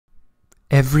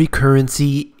Every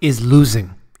currency is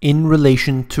losing in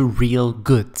relation to real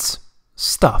goods,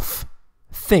 stuff,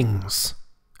 things.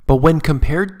 But when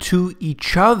compared to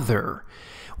each other,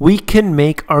 we can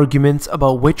make arguments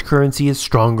about which currency is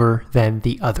stronger than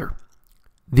the other.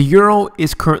 The euro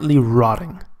is currently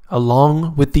rotting,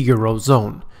 along with the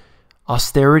Eurozone.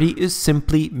 Austerity is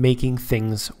simply making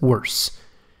things worse.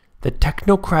 The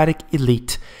technocratic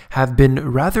elite have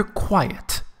been rather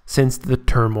quiet since the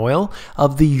turmoil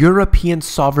of the European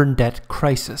sovereign debt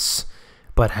crisis.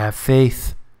 But have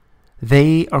faith.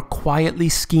 They are quietly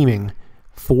scheming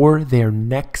for their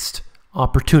next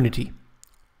opportunity.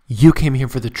 You came here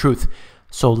for the truth,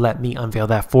 so let me unveil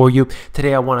that for you.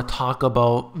 Today I want to talk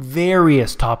about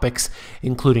various topics,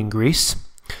 including Greece.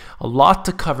 A lot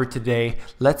to cover today.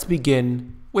 Let's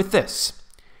begin with this.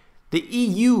 The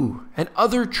EU and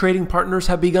other trading partners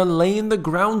have begun laying the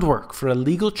groundwork for a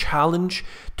legal challenge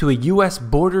to a US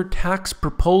border tax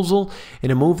proposal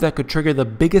in a move that could trigger the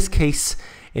biggest case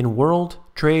in World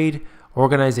Trade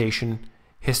Organization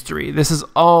history. This is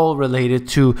all related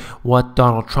to what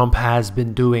Donald Trump has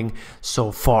been doing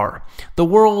so far. The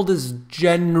world is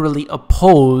generally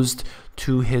opposed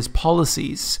to his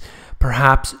policies,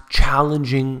 perhaps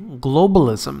challenging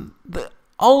globalism. The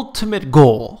ultimate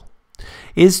goal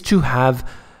is to have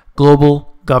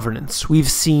global governance. We've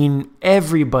seen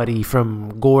everybody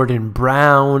from Gordon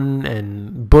Brown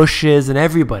and Bushes and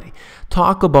everybody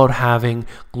talk about having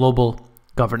global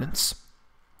governance.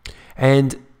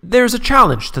 And there's a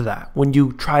challenge to that when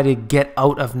you try to get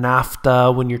out of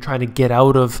NAFTA, when you're trying to get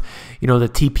out of, the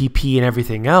TPP and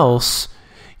everything else,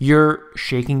 you're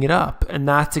shaking it up. And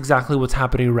that's exactly what's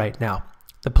happening right now.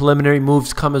 The preliminary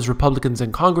moves come as Republicans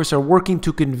in Congress are working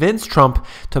to convince Trump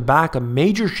to back a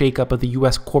major shakeup of the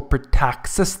U.S. corporate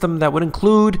tax system that would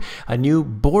include a new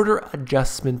border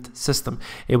adjustment system.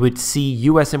 It would see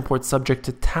U.S. imports subject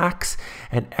to tax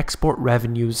and export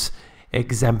revenues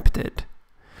exempted.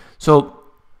 So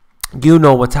you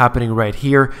know what's happening right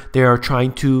here. They are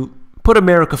trying to put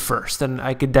America first, and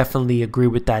I could definitely agree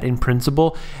with that in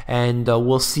principle. And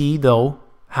we'll see, though,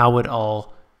 how it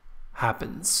all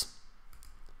happens.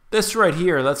 This right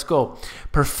here, let's go.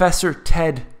 Professor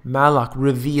Ted Malloch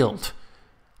revealed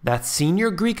that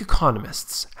senior Greek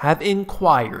economists have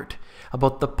inquired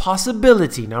about the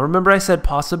possibility, now remember I said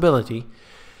possibility,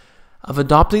 of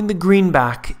adopting the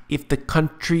greenback if the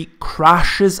country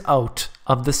crashes out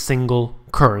of the single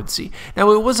currency.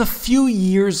 Now it was a few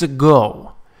years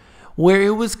ago where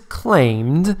it was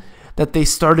claimed that they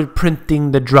started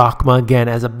printing the drachma again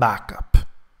as a backup.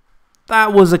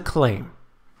 That was a claim.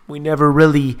 We never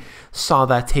really saw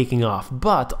that taking off.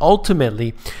 But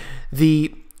ultimately,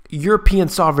 the European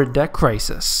sovereign debt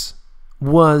crisis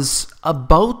was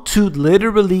about to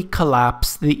literally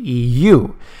collapse the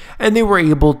EU. And they were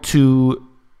able to,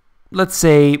 let's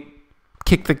say,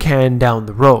 kick the can down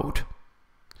the road.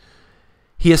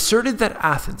 He asserted that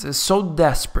Athens is so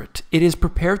desperate, it is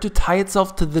prepared to tie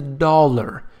itself to the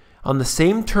dollar on the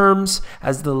same terms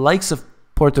as the likes of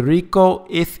Puerto Rico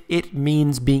if it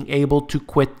means being able to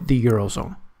quit the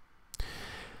Eurozone.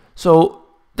 So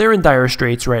they're in dire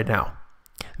straits right now.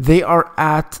 They are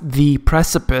at the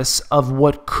precipice of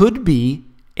what could be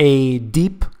a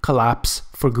deep collapse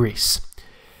for Greece.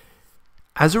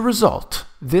 As a result,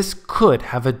 this could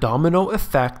have a domino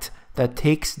effect that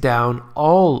takes down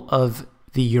all of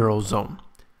the Eurozone.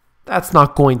 That's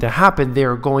not going to happen.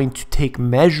 They're going to take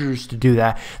measures to do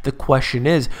that. The question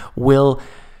is, will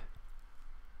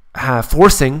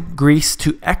forcing Greece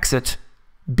to exit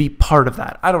be part of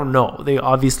that? I don't know. They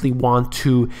obviously want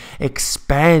to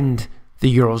expand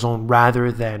the Eurozone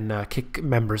rather than kick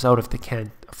members out if they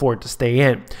can't afford to stay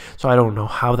in. So I don't know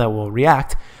how that will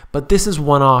react, but this is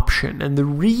one option. And the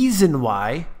reason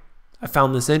why I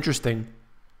found this interesting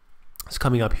is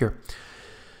coming up here.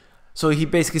 So he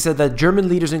basically said that German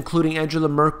leaders, including Angela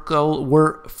Merkel,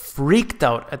 were freaked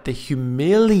out at the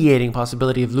humiliating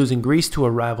possibility of losing Greece to a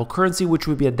rival currency, which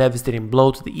would be a devastating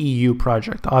blow to the EU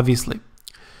project, obviously.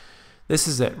 This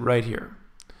is it right here.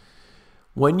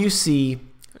 When you see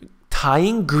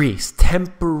tying Greece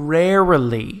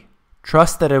temporarily,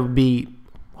 trust that it would be,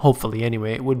 hopefully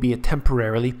anyway, it would be a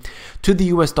temporarily, to the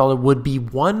US dollar would be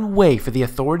one way for the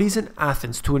authorities in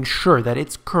Athens to ensure that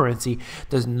its currency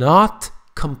does not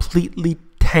completely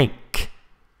tank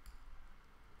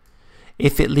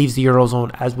if it leaves the Eurozone,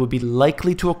 as would be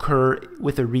likely to occur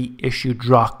with a reissued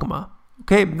drachma.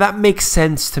 Okay, that makes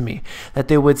sense to me, that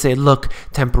they would say, look,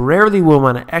 temporarily we'll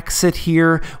want to exit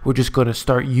here. We're just going to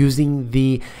start using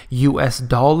the US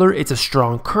dollar. It's a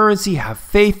strong currency. Have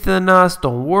faith in us.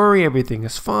 Don't worry. Everything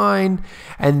is fine.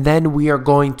 And then we are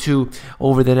going to,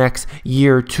 over the next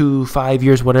year, 2, 5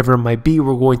 years, whatever it might be,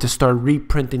 we're going to start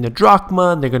reprinting the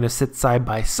drachma, and they're going to sit side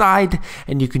by side,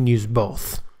 and you can use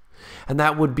both. And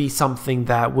that would be something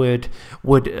that would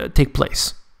take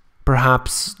place.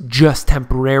 Perhaps just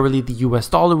temporarily the US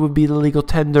dollar would be the legal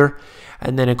tender,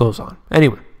 and then it goes on.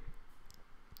 Anyway,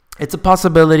 it's a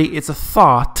possibility, it's a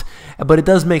thought, but it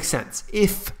does make sense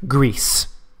if Greece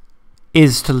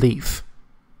is to leave.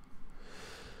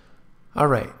 All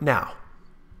right, now,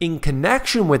 in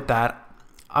connection with that,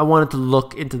 I wanted to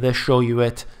look into this, show you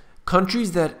it.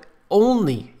 Countries that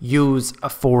only use a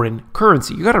foreign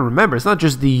currency. You got to remember, it's not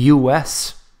just the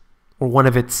US or one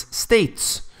of its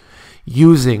states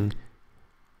using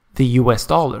the US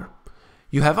dollar.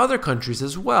 You have other countries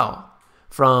as well,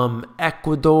 from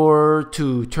Ecuador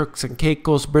to Turks and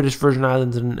Caicos, British Virgin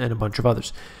Islands, and a bunch of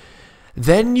others.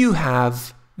 Then you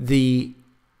have the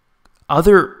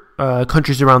other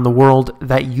countries around the world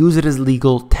that use it as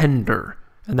legal tender,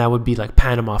 and that would be like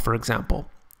Panama, for example.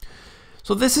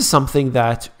 So this is something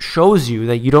that shows you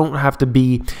that you don't have to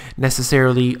be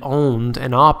necessarily owned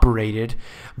and operated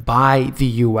by the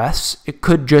US. It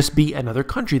could just be another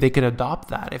country. They can adopt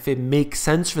that. If it makes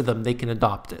sense for them, they can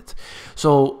adopt it.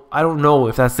 So I don't know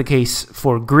if that's the case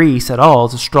for Greece at all.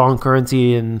 It's a strong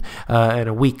currency in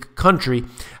a weak country.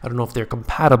 I don't know if they're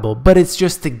compatible, but it's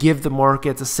just to give the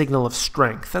markets a signal of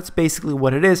strength. That's basically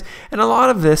what it is. And a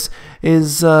lot of this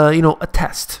is, a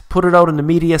test. Put it out in the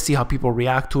media, see how people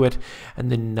react to it, and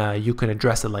then you can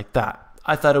address it like that.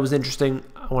 I thought it was interesting.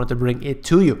 I wanted to bring it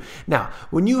to you. Now,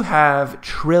 when you have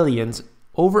trillions,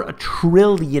 over $1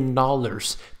 trillion,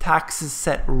 taxes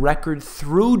set record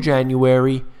through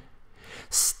January,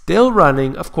 still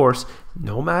running, of course,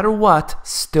 no matter what,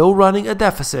 still running a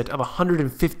deficit of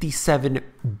 $157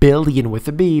 billion with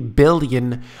a B,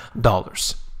 billion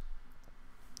dollars.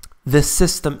 The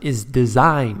system is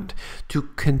designed to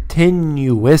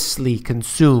continuously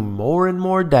consume more and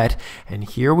more debt, and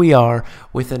here we are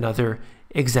with another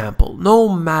example. No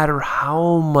matter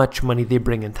how much money they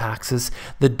bring in taxes,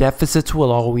 the deficits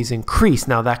will always increase.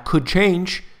 Now, that could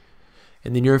change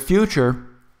in the near future,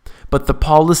 but the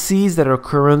policies that are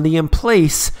currently in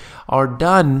place are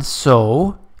done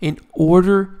so in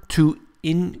order to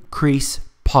increase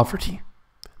poverty.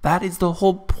 That is the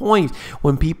whole point.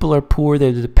 When people are poor,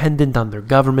 they're dependent on their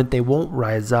government. They won't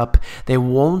rise up. They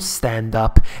won't stand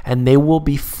up. And they will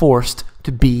be forced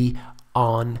to be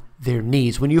on their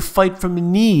knees. When you fight from the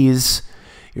knees,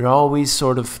 you're always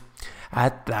sort of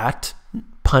at that,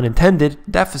 pun intended,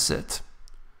 deficit.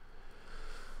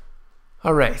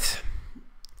 All right.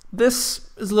 This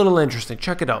is a little interesting.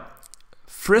 Check it out.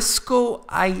 Frisco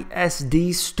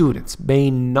ISD students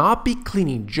may not be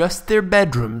cleaning just their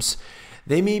bedrooms.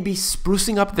 They may be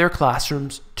sprucing up their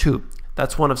classrooms too.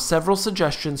 That's one of several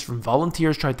suggestions from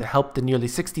volunteers trying to help the nearly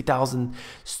 60,000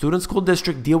 student school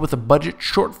district deal with a budget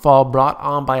shortfall brought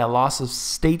on by a loss of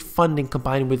state funding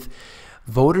combined with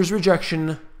voters'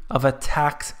 rejection of a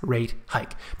tax rate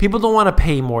hike. People don't want to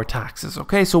pay more taxes,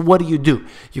 okay? So what do?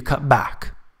 You cut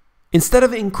back. Instead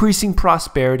of increasing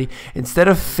prosperity, instead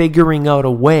of figuring out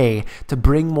a way to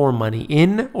bring more money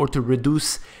in or to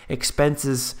reduce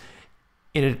expenses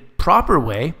in a proper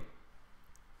way,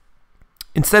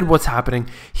 instead what's happening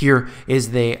here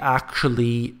is they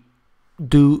actually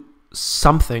do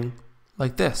something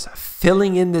like this,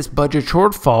 filling in this budget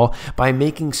shortfall by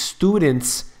making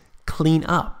students clean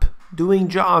up, doing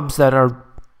jobs that are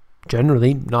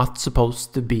generally not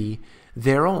supposed to be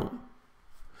their own.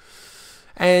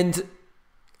 And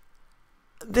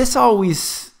this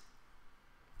always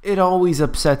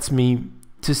upsets me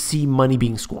to see money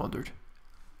being squandered.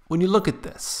 When you look at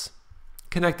this,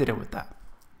 connected in with that,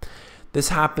 this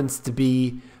happens to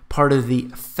be part of the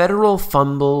Federal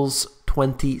Fumbles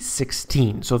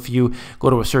 2016. So if you go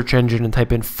to a search engine and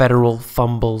type in Federal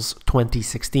Fumbles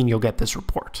 2016, you'll get this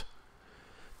report.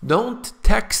 Don't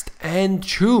text and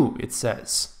chew, it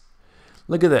says.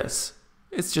 Look at this.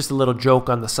 It's just a little joke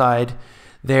on the side.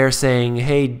 They're saying,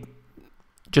 hey,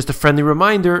 just a friendly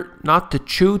reminder not to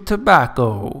chew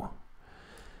tobacco.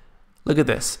 Look at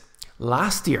this.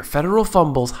 Last year, Federal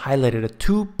Fumbles highlighted a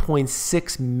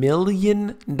 $2.6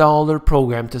 million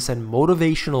program to send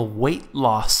motivational weight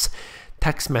loss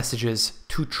text messages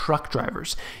to truck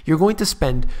drivers. You're going to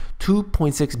spend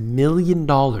 $2.6 million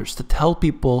to tell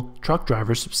people, truck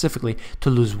drivers specifically,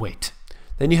 to lose weight.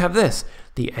 Then you have this.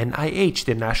 The NIH,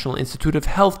 the National Institute of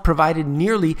Health, provided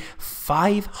nearly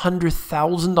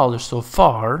 $500,000 so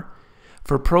far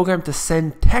for a program to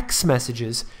send text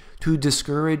messages to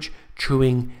discourage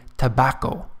chewing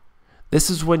tobacco. This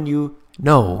is when you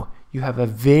know you have a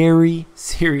very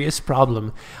serious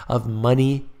problem of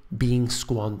money being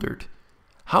squandered.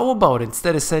 How about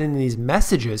instead of sending these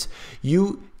messages,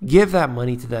 you give that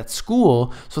money to that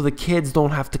school so the kids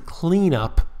don't have to clean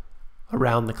up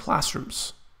around the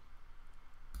classrooms?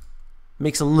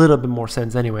 Makes a little bit more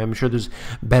sense anyway. I'm sure there's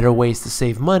better ways to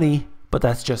save money, but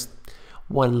that's just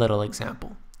one little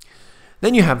example.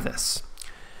 Then you have this.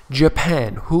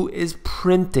 Japan, who is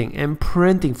printing and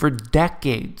printing for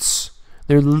decades.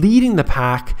 They're leading the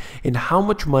pack in how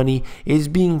much money is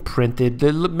being printed.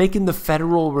 They're making the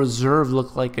Federal Reserve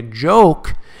look like a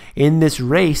joke in this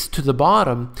race to the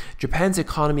bottom. Japan's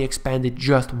economy expanded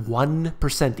just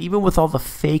 1%, even with all the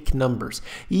fake numbers,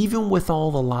 even with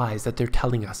all the lies that they're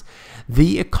telling us.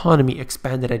 The economy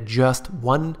expanded at just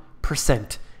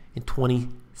 1% in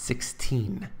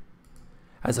 2016.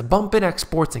 As a bump in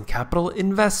exports and capital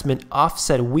investment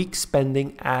offset weak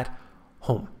spending at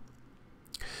home.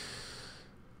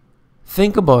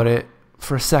 Think about it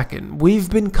for a second. We've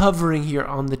been covering here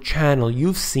on the channel,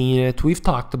 you've seen it, we've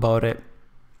talked about it,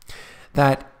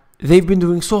 that they've been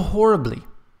doing so horribly,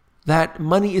 that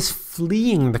money is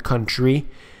fleeing the country,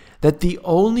 that the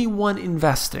only one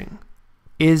investing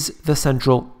is the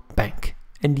central bank.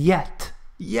 And yet,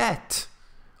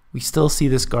 we still see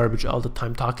this garbage all the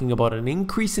time talking about an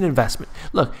increase in investment.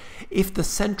 Look, if the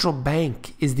central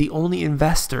bank is the only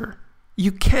investor,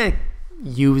 you can't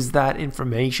use that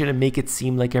information and make it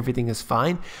seem like everything is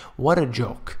fine. What a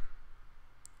joke.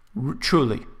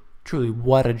 Truly,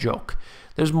 what a joke.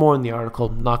 There's more in the article.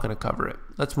 I'm not going to cover it.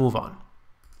 Let's move on.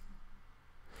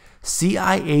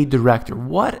 CIA director.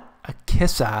 What a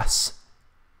kiss-ass.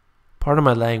 Pardon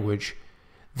my language.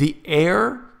 The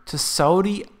heir to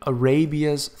Saudi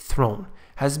Arabia's throne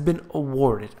has been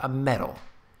awarded a medal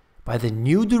by the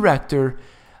new director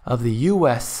of the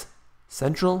U.S.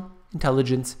 Central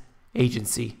Intelligence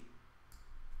Agency.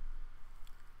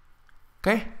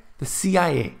 Okay? The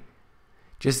CIA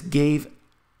just gave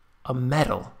a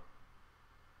medal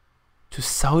to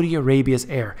Saudi Arabia's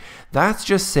heir. That's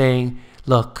just saying,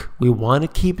 look, we want to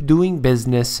keep doing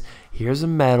business. Here's a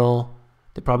medal.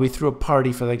 They probably threw a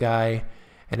party for the guy,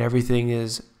 and everything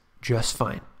is just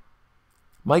fine.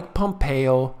 Mike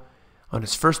Pompeo, on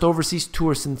his first overseas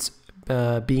tour since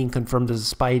being confirmed as a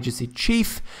spy agency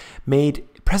chief, made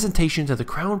a presentation to the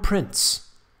Crown Prince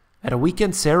at a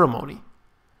weekend ceremony.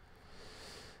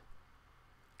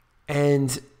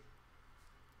 And,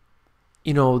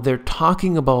 you know, they're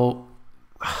talking about,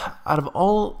 out of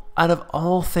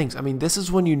all things, I mean, this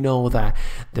is when you know that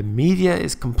the media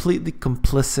is completely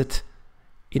complicit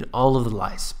in all of the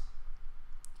lies.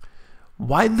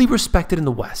 Widely respected in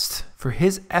the West for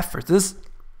his efforts.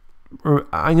 I'm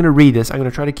going to read this. I'm going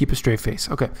to try to keep a straight face.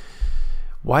 Okay.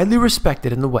 Widely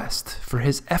respected in the West for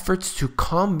his efforts to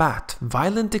combat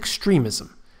violent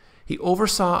extremism. He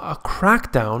oversaw a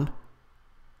crackdown.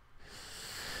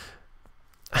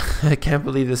 I can't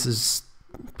believe this is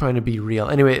trying to be real.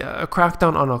 Anyway, a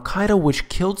crackdown on Al-Qaeda which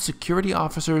killed security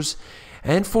officers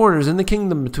and foreigners in the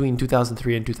kingdom between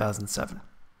 2003 and 2007.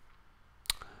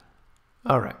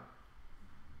 All right.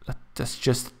 That's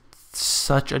just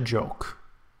such a joke.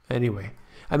 Anyway,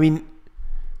 I mean,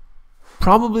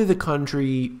 probably the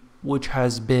country which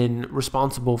has been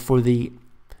responsible for the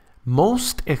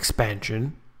most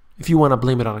expansion, if you want to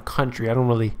blame it on a country. I don't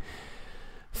really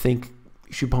think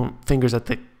you should point fingers at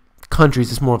the countries.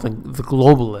 It's more of the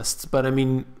globalists. But I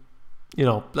mean, you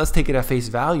know, let's take it at face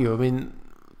value. I mean,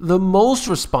 the most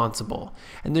responsible,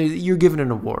 and you're given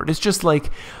an award. It's just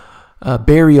like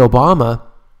Barry Obama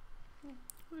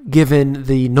given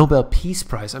the Nobel Peace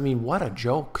Prize. I mean, what a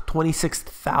joke.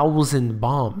 26,000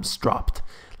 bombs dropped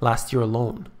last year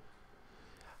alone.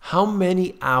 How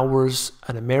many hours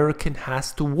an American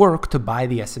has to work to buy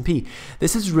the S&P?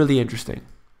 This is really interesting.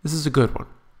 This is a good one.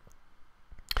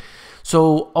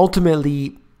 So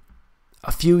ultimately,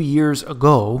 a few years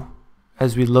ago,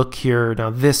 as we look here, now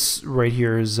this right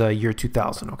here is year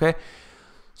 2000, okay?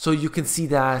 So you can see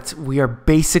that we are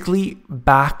basically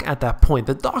back at that point.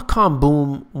 The dot-com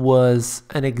boom was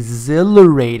an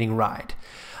exhilarating ride.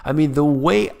 I mean, the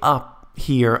way up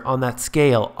here on that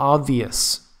scale,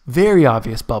 obvious, very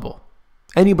obvious bubble.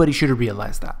 Anybody should have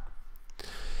realized that.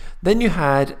 Then you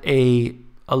had a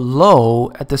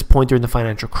low at this point during the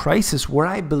financial crisis where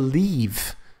I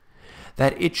believe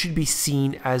that it should be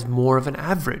seen as more of an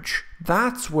average.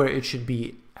 That's where it should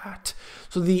be at.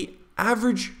 So the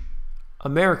average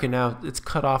American, now it's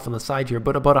cut off on the side here,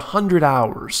 but about 100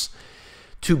 hours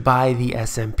to buy the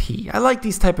S&P. I like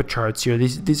these type of charts here.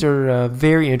 These are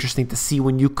very interesting to see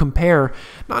when you compare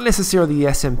not necessarily the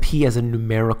S&P as a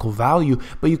numerical value,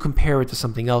 but you compare it to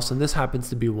something else, and this happens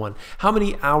to be one. How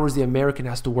many hours the American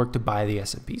has to work to buy the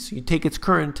S&P? So you take its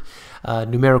current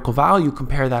numerical value,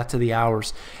 compare that to the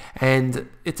hours, and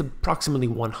it's approximately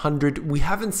 100. We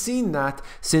haven't seen that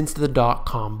since the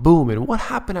dot-com boom. And what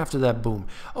happened after that boom?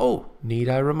 Oh, need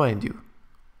I remind you?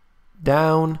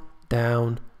 Down,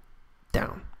 down,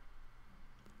 down.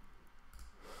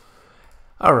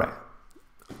 All right,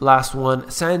 last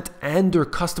one. Santander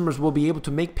customers will be able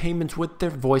to make payments with their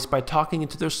voice by talking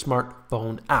into their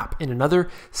smartphone app, in another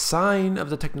sign of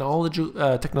the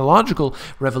technological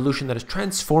revolution that is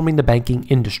transforming the banking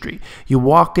industry. You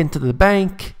walk into the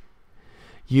bank,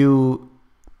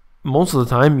 most of the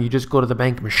time, you just go to the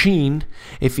bank machine.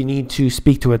 If you need to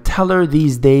speak to a teller,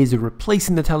 these days they're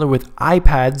replacing the teller with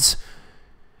iPads.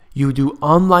 You do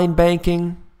online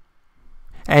banking,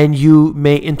 and you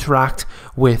may interact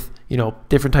with,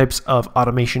 different types of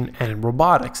automation and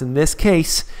robotics. In this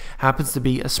case, happens to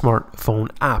be a smartphone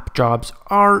app. Jobs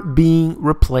are being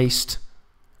replaced,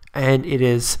 and it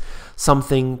is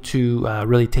something to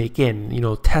really take in.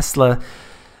 Tesla,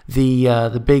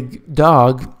 the big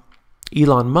dog,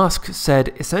 Elon Musk,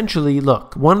 said essentially,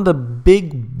 look, one of the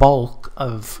big bulk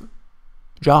of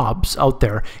jobs out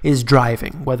there is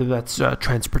driving, whether that's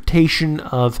transportation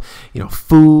of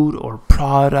food or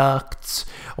products,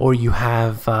 or you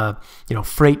have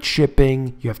freight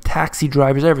shipping, you have taxi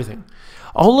drivers, everything.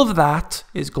 All of that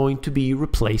is going to be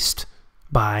replaced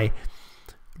by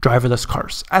driverless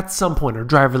cars at some point, or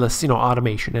driverless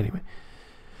automation. Anyway,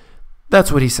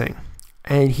 that's what he's saying.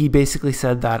 And he basically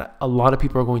said that a lot of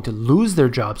people are going to lose their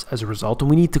jobs as a result, and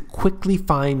we need to quickly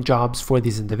find jobs for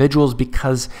these individuals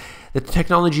because the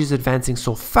technology is advancing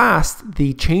so fast,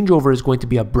 the changeover is going to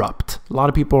be abrupt. A lot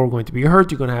of people are going to be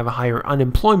hurt, you're going to have a higher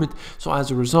unemployment, so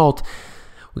as a result,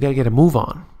 we got to get a move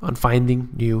on finding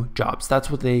new jobs.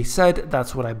 That's what they said,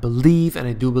 that's what I believe, and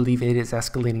I do believe it is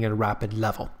escalating at a rapid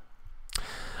level.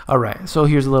 All right, so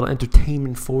here's a little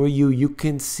entertainment for you. You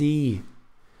can see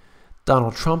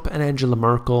Donald Trump and Angela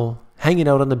Merkel hanging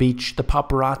out on the beach. The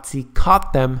paparazzi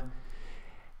caught them,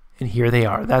 and here they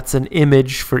are. That's an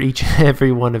image for each and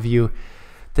every one of you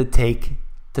to take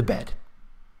to bed.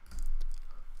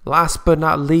 Last but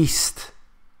not least,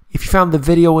 if you found the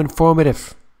video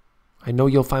informative, I know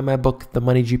you'll find my book, The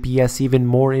Money GPS, even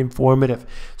more informative.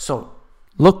 So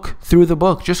look through the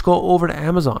book. Just go over to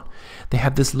Amazon. They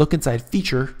have this look inside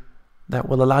feature that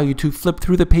will allow you to flip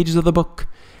through the pages of the book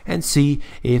and see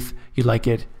if you like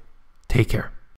it. Take care.